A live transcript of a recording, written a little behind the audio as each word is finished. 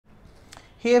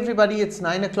Hey everybody, it's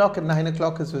 9 o'clock and 9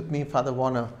 o'clock is with me, Father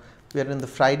Warner. We are in the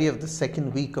Friday of the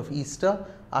second week of Easter.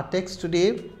 Our text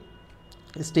today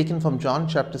is taken from John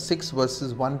chapter 6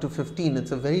 verses 1 to 15. It's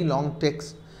a very long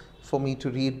text for me to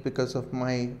read because of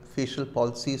my facial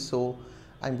palsy, so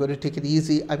I'm going to take it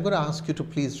easy. I'm going to ask you to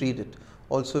please read it.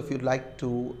 Also, if you'd like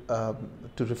to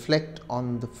reflect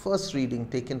on the first reading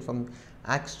taken from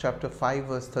Acts chapter 5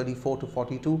 verse 34 to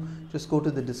 42, just go to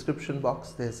the description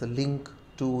box. There's a link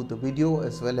to the video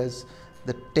as well as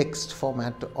the text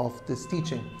format of this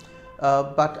teaching.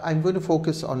 But I'm going to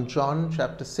focus on John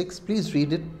chapter 6. Please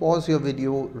read it, pause your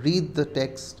video, read the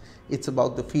text. It's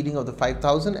about the feeding of the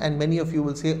 5,000, and many of you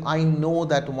will say, I know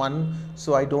that one,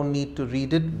 so I don't need to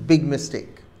read it. Big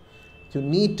mistake. You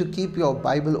need to keep your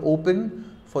Bible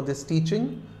open for this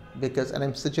teaching, and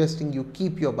I'm suggesting you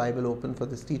keep your Bible open for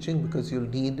this teaching because you'll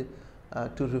need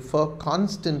to refer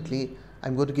constantly.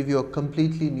 I'm going to give you a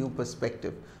completely new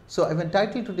perspective. So I've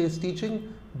entitled today's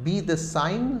teaching, Be the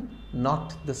Sign,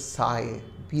 Not the Sigh.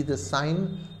 Be the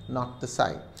sign, not the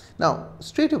sigh. Now,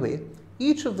 straight away,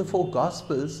 each of the four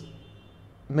Gospels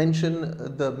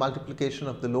mention the multiplication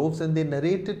of the loaves, and they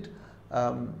narrate it.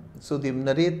 So they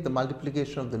narrate the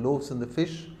multiplication of the loaves and the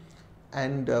fish.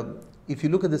 And if you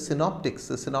look at the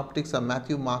synoptics are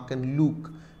Matthew, Mark and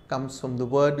Luke. Comes from the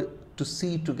word to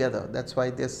see together. That's why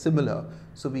they're similar.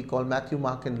 So we call Matthew,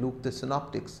 Mark and Luke the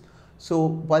synoptics. So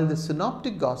while the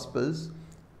synoptic Gospels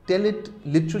tell it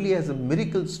literally as a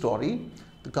miracle story,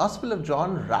 the Gospel of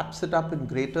John wraps it up in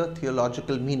greater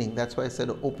theological meaning. That's why I said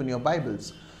open your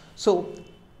Bibles. So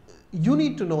you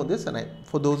need to know this, and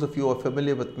for those of you who are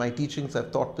familiar with my teachings,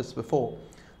 I've taught this before.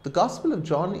 The Gospel of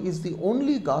John is the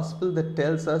only Gospel that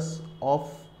tells us of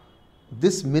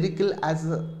this miracle as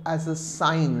a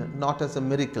sign, not as a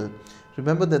miracle.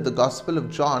 Remember that the Gospel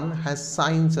of John has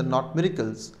signs and not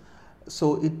miracles.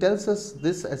 So it tells us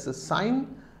this as a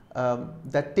sign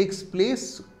that takes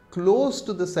place close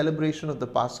to the celebration of the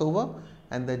Passover,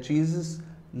 and that Jesus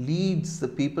leads the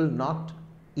people not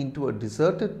into a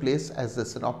deserted place as the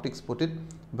synoptics put it,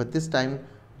 but this time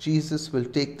Jesus will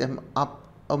take them up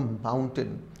a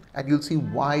mountain, and you'll see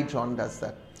why John does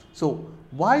that. So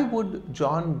why would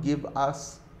John give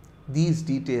us these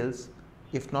details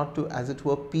if not to, as it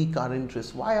were, pique our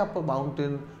interest? Why up a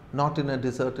mountain, not in a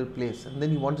deserted place? And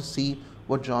then you want to see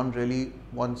what John really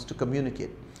wants to communicate.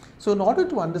 So in order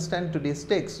to understand today's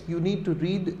text, you need to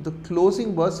read the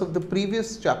closing verse of the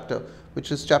previous chapter,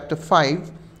 which is chapter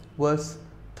 5, verse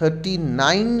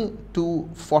 39 to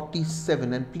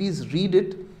 47. And please read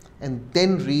it and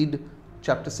then read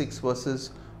chapter 6,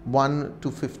 verses 1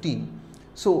 to 15.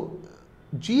 So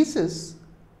Jesus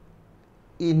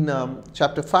in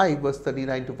chapter 5 verse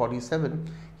 39 to 47,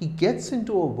 he gets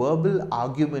into a verbal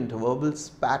argument, a verbal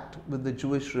spat with the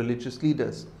Jewish religious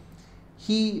leaders.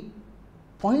 He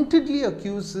pointedly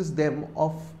accuses them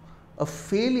of a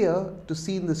failure to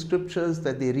see in the scriptures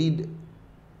that they read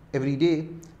every day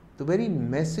the very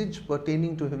message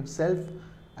pertaining to himself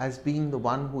as being the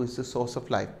one who is the source of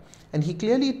life. And he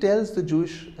clearly tells the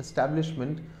Jewish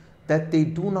establishment that they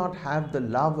do not have the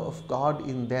love of God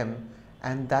in them,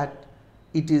 and that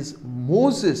it is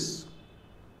Moses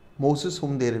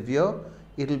whom they revere.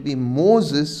 It will be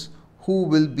Moses who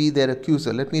will be their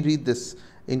accuser. Let me read this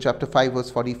in chapter 5 verse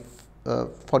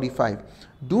 45.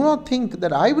 Do not think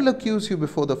that I will accuse you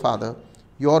before the Father.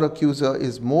 Your accuser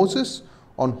is Moses,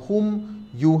 on whom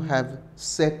you have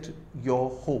set your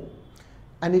hope.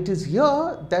 And it is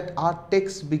here that our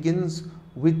text begins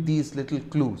with these little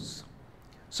clues.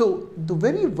 So the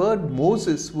very word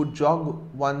Moses would jog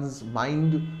one's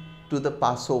mind to the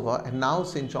Passover, and now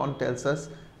St. John tells us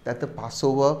that the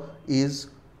Passover is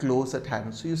close at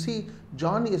hand. So you see,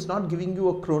 John is not giving you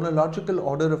a chronological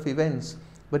order of events,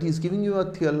 but he's giving you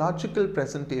a theological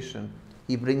presentation.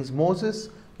 He brings Moses,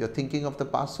 you're thinking of the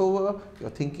Passover, you're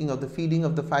thinking of the feeding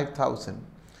of the 5,000.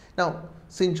 Now,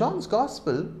 St. John's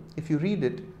Gospel, if you read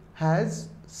it, has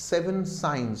 7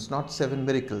 signs, not 7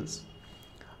 miracles.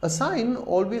 A sign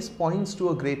always points to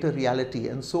a greater reality,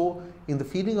 and so in the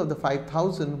feeding of the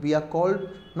 5,000, we are called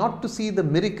not to see the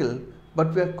miracle,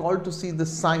 but we are called to see the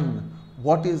sign.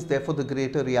 What is therefore the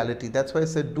greater reality? That's why I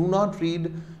said, do not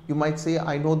read. You might say,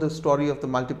 I know the story of the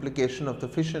multiplication of the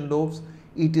fish and loaves.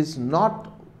 It is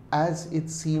not as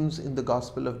it seems in the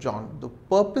Gospel of John. The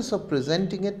purpose of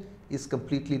presenting it is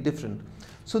completely different.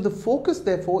 So the focus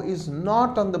therefore is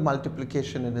not on the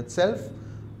multiplication in itself,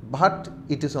 but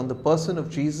it is on the person of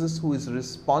Jesus who is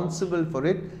responsible for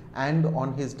it and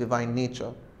on his divine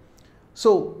nature.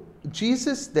 So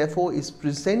Jesus therefore is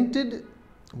presented,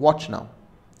 watch now,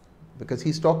 because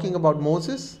he's talking about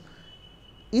Moses.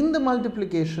 In the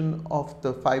multiplication of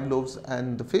the 5 loaves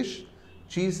and the fish,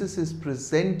 Jesus is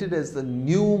presented as the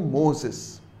new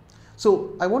Moses.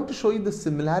 So I want to show you the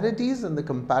similarities and the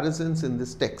comparisons in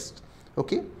this text.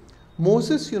 Okay,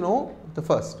 Moses, you know, the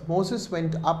first, Moses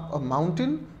went up a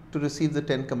mountain to receive the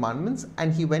 10 commandments,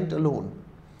 and he went alone.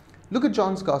 Look at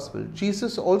John's gospel.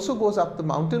 Jesus also goes up the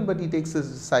mountain, but he takes his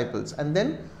disciples, and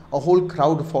then a whole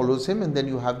crowd follows him, and then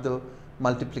you have the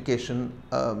multiplication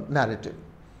narrative.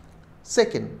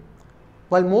 Second,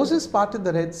 while Moses parted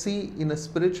the Red Sea in a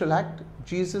spiritual act,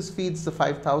 Jesus feeds the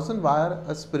 5,000 via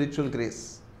a spiritual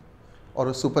grace or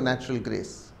a supernatural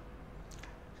grace.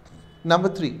 Number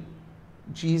 3,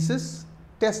 Jesus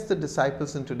tests the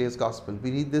disciples in today's gospel.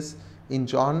 We read this in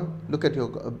John. Look at your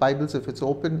Bibles, if it's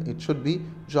open, it should be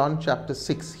John chapter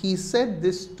 6. He said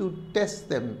this to test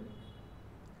them.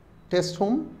 Test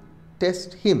whom?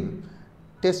 Test him.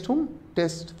 Test whom?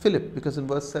 Test Philip, because in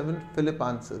verse 7, Philip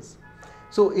answers.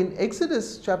 So in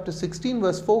Exodus chapter 16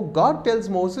 verse 4, God tells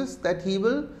Moses that he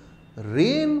will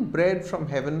rain bread from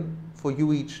heaven for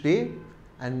you each day,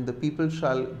 and the people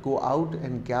shall go out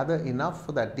and gather enough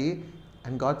for that day.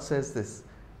 And God says this,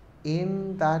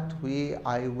 in that way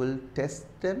I will test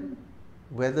them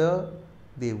whether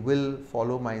they will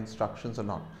follow my instructions or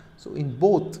not. So in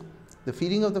both the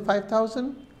feeding of the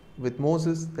 5,000 with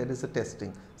Moses, there is a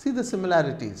testing. See the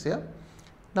similarities here.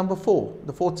 Number 4,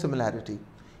 the fourth similarity.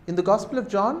 In the Gospel of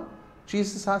John,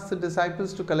 Jesus asked the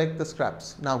disciples to collect the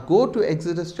scraps. Now go to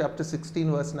Exodus chapter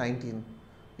 16 verse 19.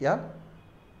 Yeah,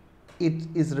 it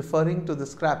is referring to the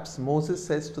scraps. Moses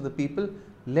says to the people,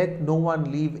 let no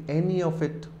one leave any of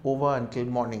it over until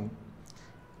morning.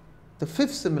 The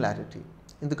fifth similarity.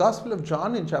 In the Gospel of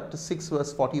John in chapter 6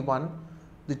 verse 41,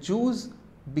 the Jews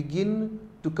begin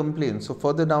to complain. So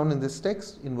further down in this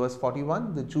text, in verse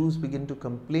 41, the Jews begin to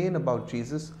complain about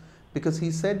Jesus because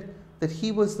he said that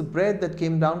he was the bread that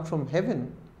came down from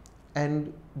heaven,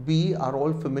 and we are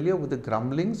all familiar with the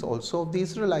grumblings also of the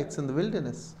Israelites in the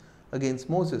wilderness against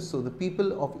Moses. So the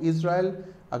people of Israel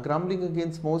are grumbling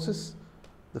against Moses.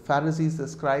 The Pharisees, the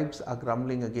scribes, are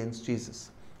grumbling against Jesus.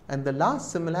 And the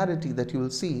last similarity that you will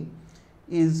see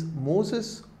is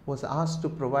Moses was asked to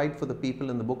provide for the people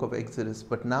in the book of Exodus,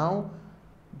 but now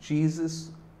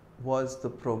Jesus was the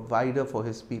provider for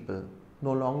his people.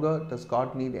 No longer does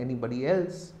God need anybody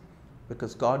else,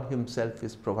 because God himself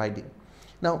is providing.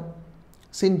 Now,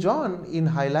 St. John, in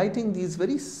highlighting these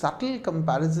very subtle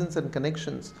comparisons and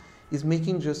connections, is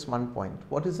making just one point.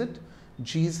 What is it?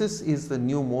 Jesus is the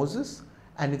new Moses,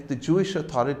 and if the Jewish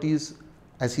authorities,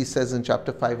 as he says in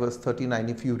chapter 5 verse 39,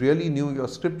 if you really knew your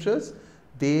scriptures,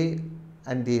 they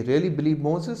really believed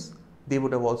Moses, they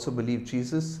would have also believed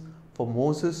Jesus, for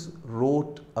Moses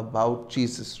wrote about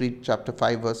Jesus. Read chapter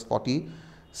 5 verse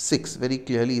 46 very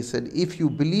clearly. He said, if you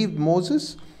believed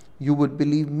Moses, you would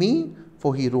believe me,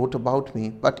 for he wrote about me.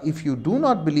 But if you do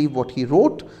not believe what he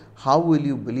wrote, how will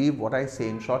you believe what I say?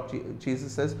 In short,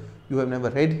 Jesus says, you have never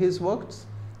read his works,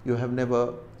 you have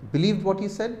never believed what he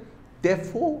said.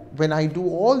 Therefore, when I do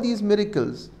all these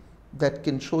miracles that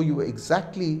can show you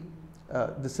exactly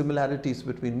the similarities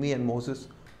between me and Moses,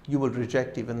 you will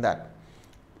reject even that.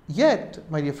 Yet,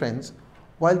 my dear friends,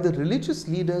 while the religious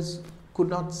leaders could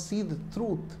not see the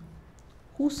truth,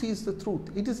 who sees the truth?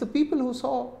 It is the people who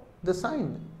saw the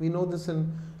sign. We know this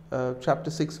in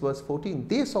chapter 6 verse 14.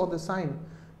 They saw the sign.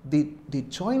 They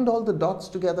joined all the dots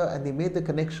together and they made the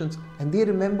connections, and they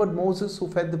remembered Moses who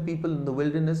fed the people in the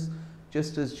wilderness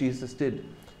just as Jesus did.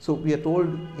 So we are told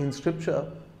in scripture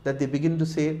that they begin to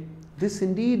say, this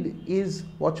indeed is,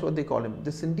 watch what they call him,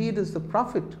 this indeed is the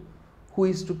prophet who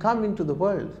is to come into the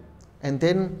world. And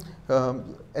then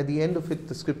at the end of it,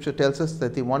 the scripture tells us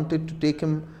that they wanted to take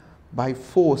him by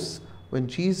force. When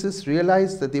Jesus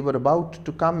realized that they were about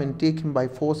to come and take him by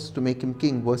force to make him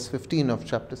king, verse 15 of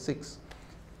chapter 6,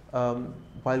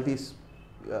 while these,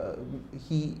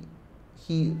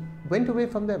 he went away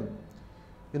from them.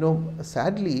 You know,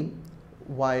 sadly,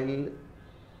 while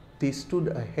they stood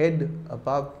ahead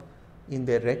above in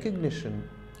their recognition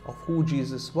of who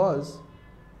Jesus was,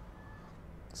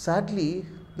 sadly,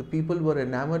 the people were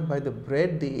enamored by the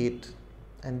bread they ate,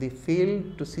 and they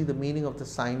failed to see the meaning of the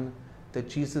sign that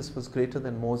Jesus was greater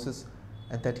than Moses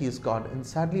and that he is God. And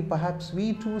sadly, perhaps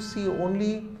we too see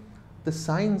only the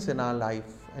signs in our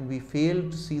life, and we fail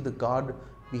to see the God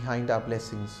behind our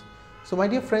blessings. So my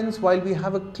dear friends, while we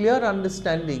have a clear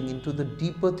understanding into the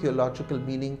deeper theological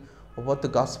meaning of what the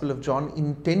Gospel of John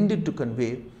intended to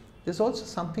convey, there's also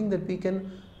something that we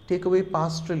can take away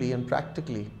pastorally and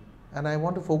practically. And I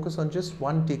want to focus on just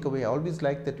one takeaway. I always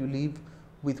like that you leave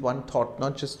with one thought,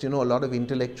 not just, a lot of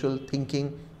intellectual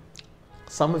thinking.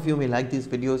 Some of you may like these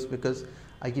videos because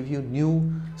I give you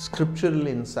new scriptural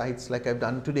insights like I've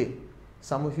done today.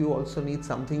 Some of you also need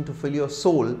something to fill your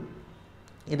soul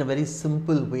in a very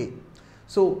simple way.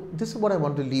 So this is what I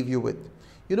want to leave you with.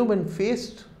 You know, when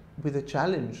faced with a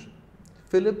challenge,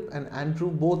 Philip and Andrew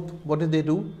both, what did they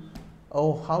do?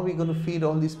 Oh, how are we going to feed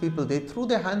all these people? They threw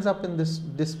their hands up in this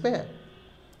despair.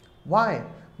 Why?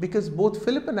 Because both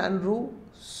Philip and Andrew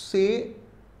saw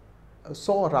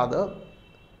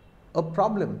a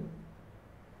problem.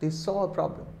 They saw a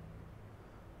problem.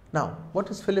 Now, what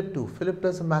does Philip do? Philip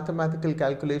does a mathematical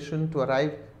calculation to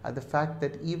arrive at the fact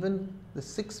that even the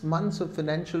 6 months of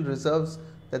financial reserves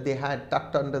that they had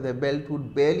tucked under their belt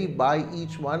would barely buy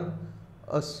each one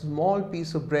a small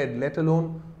piece of bread, let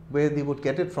alone where they would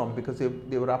get it from, because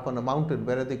they were up on a mountain.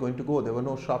 Where are they going to go? There were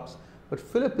no shops. But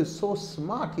Philip is so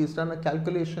smart. He's done a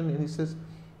calculation and he says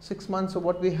 6 months of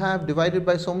what we have divided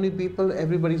by so many people,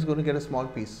 everybody's going to get a small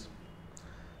piece.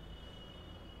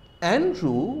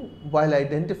 Andrew, while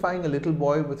identifying a little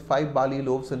boy with 5 barley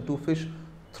loaves and 2 fish,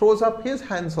 throws up his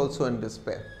hands also in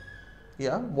despair.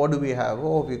 Yeah, what do we have?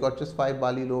 Oh, we got just 5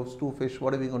 barley loaves, 2 fish,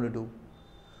 what are we going to do?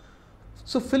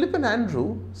 So Philip and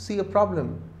Andrew see a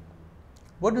problem.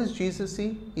 What does Jesus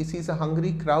see? He sees a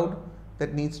hungry crowd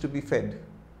that needs to be fed.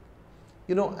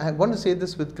 You know, I want to say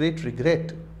this with great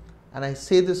regret, and I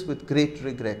say this with great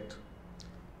regret.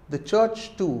 The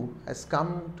church too has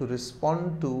come to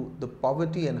respond to the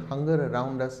poverty and hunger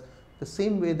around us the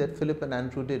same way that Philip and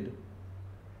Andrew did,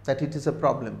 that it is a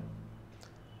problem.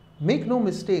 Make no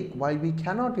mistake, while we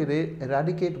cannot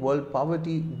eradicate world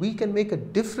poverty, we can make a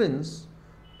difference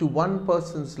to one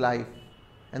person's life,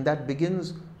 and that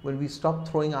begins when we stop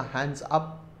throwing our hands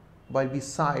up while we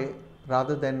sigh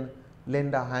rather than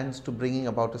lend our hands to bringing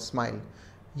about a smile.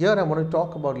 Here I want to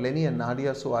talk about Lenny and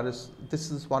Nadia Soares.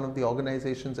 This is one of the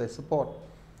organizations I support.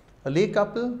 A lay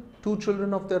couple, 2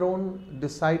 children of their own,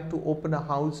 decide to open a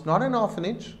house, not an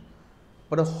orphanage,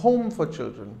 but a home for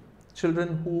children.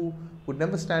 Children who would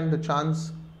never stand a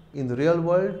chance in the real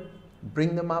world,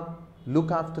 bring them up,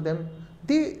 look after them.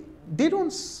 They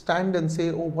don't stand and say,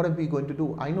 oh, what are we going to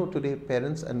do? I know today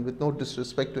parents, and with no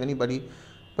disrespect to anybody,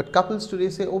 but couples today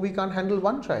say, oh, we can't handle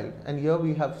 1 child. And here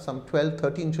we have some 12,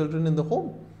 13 children in the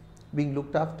home, being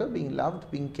looked after, being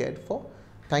loved, being cared for.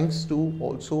 Thanks to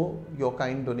also your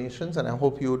kind donations, and I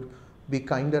hope you would be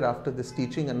kinder after this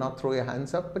teaching and not throw your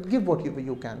hands up, but give whatever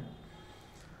you can.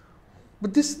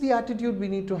 But this is the attitude we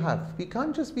need to have. We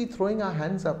can't just be throwing our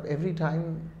hands up every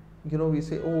time, you know, we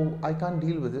say, oh, I can't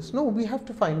deal with this. No, we have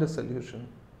to find a solution.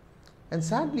 And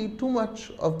sadly, too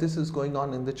much of this is going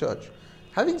on in the church.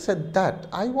 Having said that,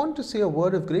 I want to say a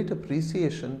word of great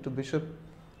appreciation to Bishop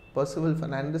Percival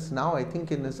Fernandez, now I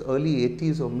think in his early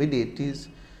 80s or mid 80s,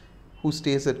 who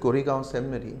stays at Goregaon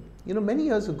Seminary. You know, many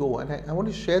years ago, and I want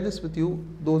to share this with you,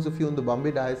 those of you in the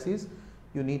Bombay Diocese,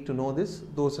 you need to know this.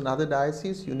 Those in other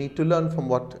dioceses, you need to learn from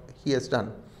what he has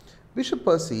done. Bishop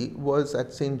Percy was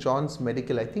at St. John's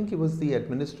Medical. I think he was the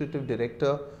administrative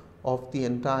director of the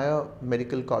entire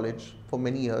medical college for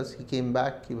many years. He came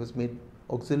back, he was made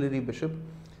auxiliary bishop.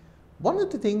 One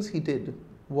of the things he did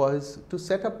was to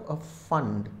set up a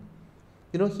fund.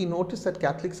 You know, he noticed that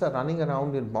Catholics are running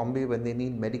around in Bombay when they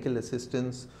need medical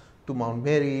assistance to Mount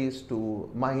Mary's, to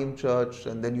Mahim Church,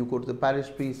 and then you go to the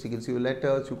parish priest, he gives you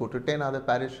letters, you go to 10 other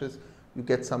parishes, you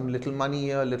get some little money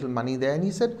here, little money there. And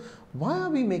he said, why are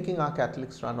we making our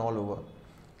Catholics run all over?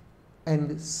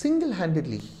 And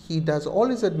single-handedly, he does all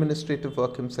his administrative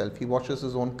work himself. He washes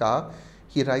his own car,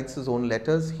 he writes his own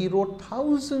letters. He wrote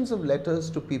thousands of letters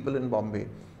to people in Bombay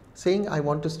saying, I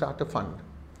want to start a fund.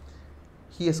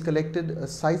 He has collected a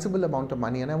sizable amount of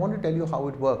money, and I want to tell you how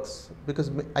it works,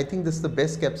 because I think this is the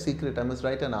best kept secret. I must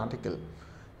write an article.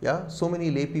 Yeah, so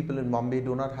many lay people in Bombay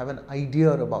do not have an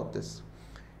idea about this.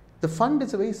 The fund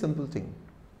is a very simple thing.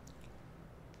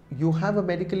 You have a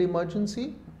medical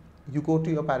emergency, you go to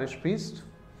your parish priest,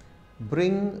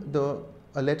 bring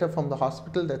a letter from the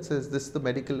hospital that says this is the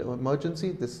medical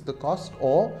emergency, this is the cost,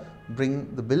 or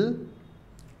bring the bill.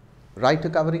 Write a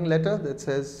covering letter that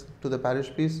says to the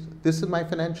parish priest, this is my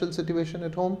financial situation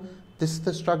at home, this is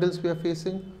the struggles we are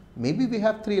facing. Maybe we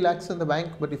have 3 lakhs in the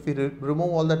bank, but if we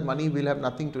remove all that money, we'll have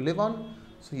nothing to live on.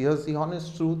 So here's the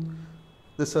honest truth.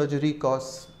 The surgery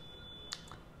costs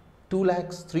 2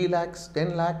 lakhs, 3 lakhs,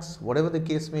 10 lakhs, whatever the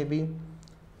case may be.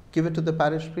 Give it to the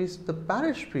parish priest. The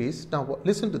parish priest, now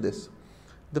listen to this.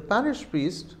 The parish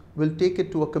priest will take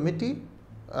it to a committee,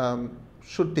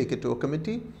 should take it to a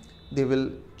committee. They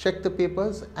will check the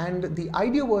papers, and the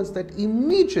idea was that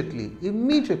immediately,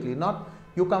 not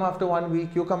you come after 1 week,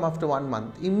 you come after 1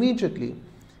 month, immediately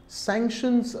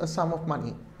sanctions a sum of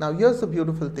money. Now here's the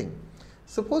beautiful thing.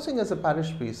 Supposing as a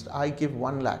parish priest, I give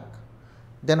 1 lakh.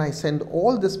 Then I send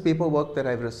all this paperwork that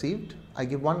I've received. I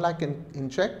give 1 lakh in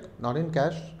check, not in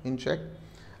cash, in check.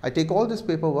 I take all this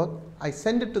paperwork, I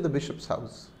send it to the bishop's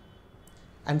house.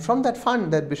 And from that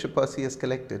fund that Bishop Percy has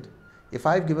collected, if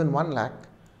I've given 1 lakh,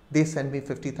 they send me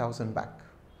 50,000 back.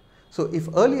 So if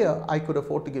earlier I could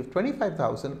afford to give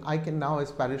 25,000, I can now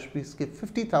as parish priest give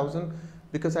 50,000,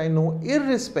 because I know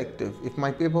irrespective, if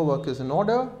my paperwork is in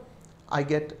order, I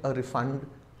get a refund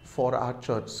for our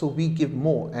church. So we give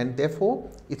more, and therefore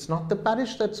it's not the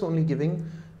parish that's only giving,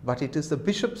 but it is the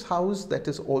bishop's house that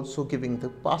is also giving. The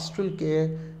pastoral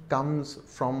care comes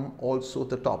from also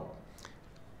the top.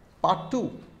 Part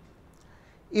 2.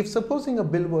 If supposing a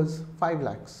bill was 5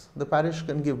 lakhs, the parish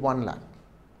can give 1 lakh.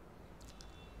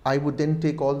 I would then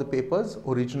take all the papers,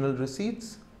 original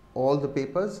receipts, all the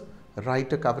papers,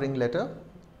 write a covering letter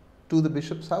to the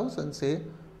bishop's house and say,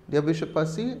 "Dear Bishop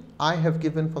Percy, I have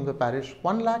given from the parish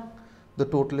 1 lakh, the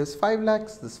total is 5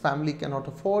 lakhs, this family cannot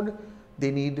afford,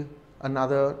 they need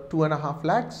another 2.5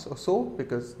 lakhs or so,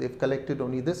 because they've collected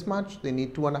only this much, they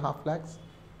need 2.5 lakhs.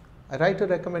 I write a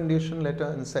recommendation letter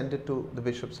and send it to the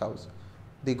bishop's house.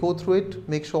 They go through it,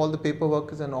 make sure all the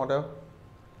paperwork is in order.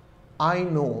 I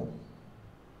know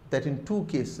that in 2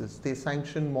 cases, they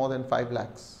sanctioned more than 5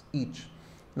 lakhs each.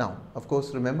 Now, of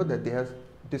course, remember that they are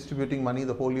distributing money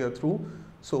the whole year through,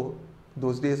 so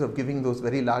those days of giving those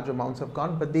very large amounts have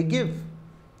gone, but they give.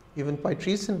 Even quite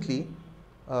recently,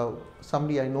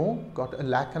 somebody I know got 1.5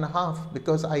 lakh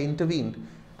because I intervened.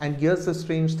 And here's the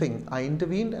strange thing, I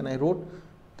intervened and I wrote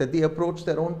that they approached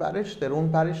their own parish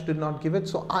did not give it,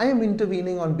 so I am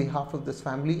intervening on behalf of this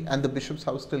family, and the bishop's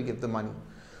house still give the money.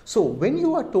 So when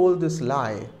you are told this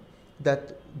lie,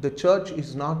 that the church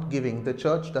is not giving, the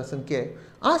church doesn't care,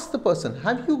 ask the person,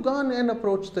 have you gone and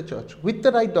approached the church with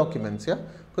the right documents? Yeah,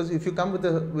 because if you come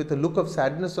with a look of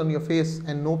sadness on your face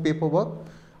and no paperwork,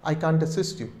 I can't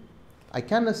assist you. I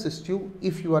can assist you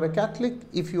if you are a Catholic,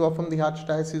 if you are from the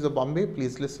Archdiocese of Bombay,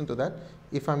 please listen to that.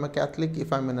 If I'm a Catholic,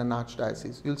 if I'm in an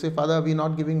Archdiocese, you'll say, "Father, are we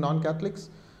not giving non-Catholics?"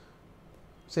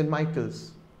 St.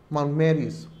 Michael's, Mount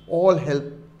Mary's, all help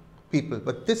people,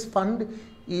 but this fund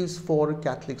is for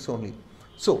Catholics only.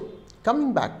 So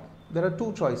coming back, there are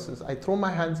 2 choices. I throw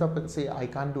my hands up and say I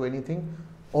can't do anything,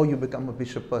 or you become a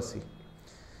Bishop Percy.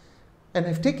 And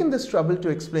I've taken this trouble to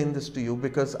explain this to you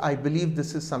because I believe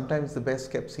this is sometimes the best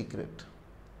kept secret.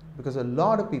 Because a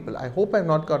lot of people, I hope I've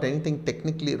not got anything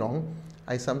technically wrong.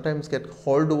 I sometimes get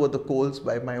hauled over the coals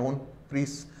by my own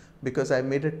priests because I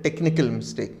made a technical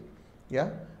mistake. Yeah,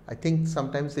 I think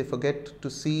sometimes they forget to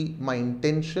see my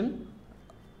intention.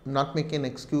 Not making an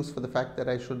excuse for the fact that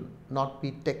I should not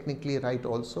be technically right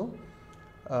also,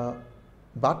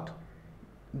 but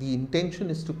the intention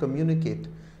is to communicate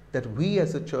that we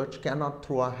as a church cannot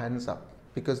throw our hands up,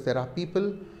 because there are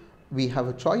people, we have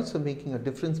a choice of making a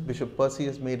difference. Bishop Percy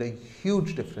has made a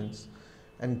huge difference,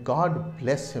 and God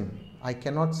bless him. I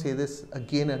cannot say this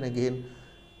again and again.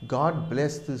 God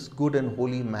bless this good and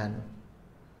holy man.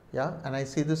 Yeah, and I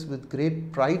say this with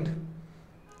great pride,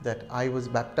 that I was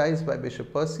baptized by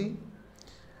Bishop Percy.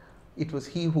 It was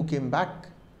he who came back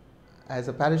as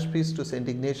a parish priest to St.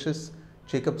 Ignatius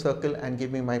Jacob Circle and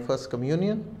gave me my first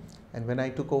communion. And when I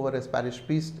took over as parish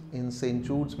priest in St.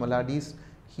 Jude's, Malad,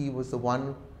 he was the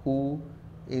one who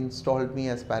installed me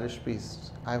as parish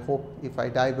priest. I hope if I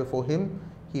die before him,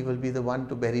 he will be the one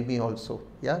to bury me also.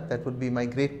 Yeah, that would be my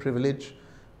great privilege,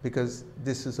 because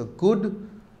this is a good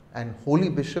and holy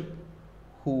bishop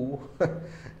who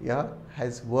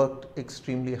has worked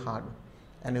extremely hard.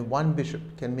 And if one bishop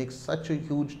can make such a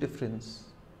huge difference,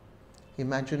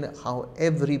 imagine how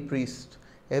every priest,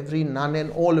 every nun,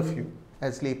 and all of you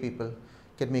as lay people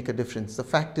can make a difference. The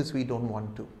fact is, we don't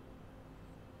want to.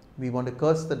 We want to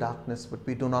curse the darkness, but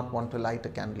we do not want to light a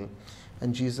candle.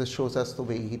 And Jesus shows us the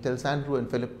way. He tells Andrew and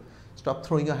Philip, stop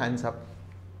throwing your hands up.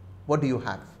 What do you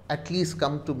have? At least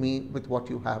come to me with what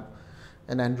you have.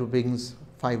 And Andrew brings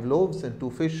 5 loaves and 2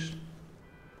 fish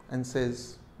and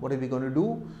says, what are we going to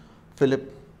do?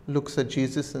 Philip looks at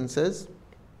Jesus and says,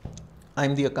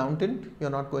 I'm the accountant, you're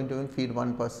not going to even feed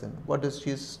one person. What does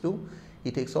Jesus do?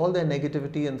 He takes all their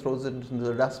negativity and throws it into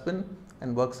the dustbin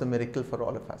and works a miracle for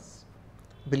all of us.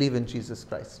 Believe in Jesus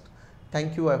Christ.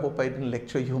 Thank you. I hope I didn't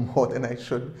lecture you more than I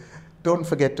should. Don't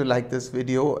forget to like this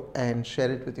video and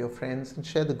share it with your friends, and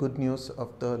share the good news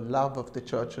of the love of the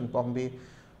church in Bombay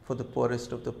for the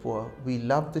poorest of the poor. We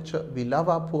love the church, we love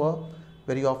our poor.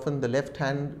 Very often the left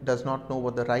hand does not know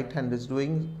what the right hand is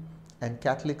doing, and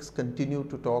Catholics continue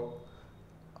to talk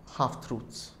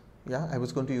half-truths. Yeah, I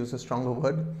was going to use a stronger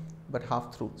word, but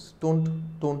half-truths.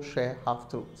 Don't share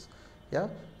half-truths. Yeah,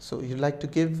 so if you'd like to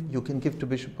give, you can give to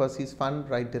Bishop Percy's fund,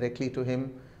 write directly to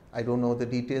him, I don't know the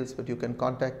details, but you can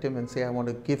contact him and say, I want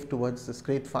to give towards this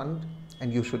great fund,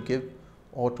 and you should give,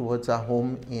 or towards our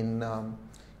home in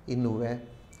Nuvei.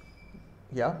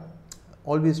 Yeah.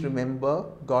 Always remember,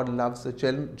 God loves a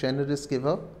generous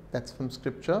giver. That's from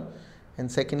scripture.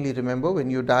 And secondly, remember, when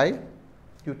you die,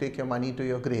 you take your money to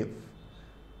your grave.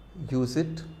 Use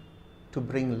it to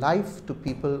bring life to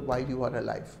people while you are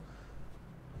alive.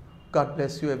 God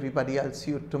bless you, everybody. I'll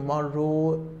see you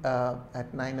tomorrow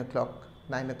at 9 o'clock.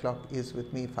 9 o'clock is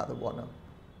with me, Father Warner.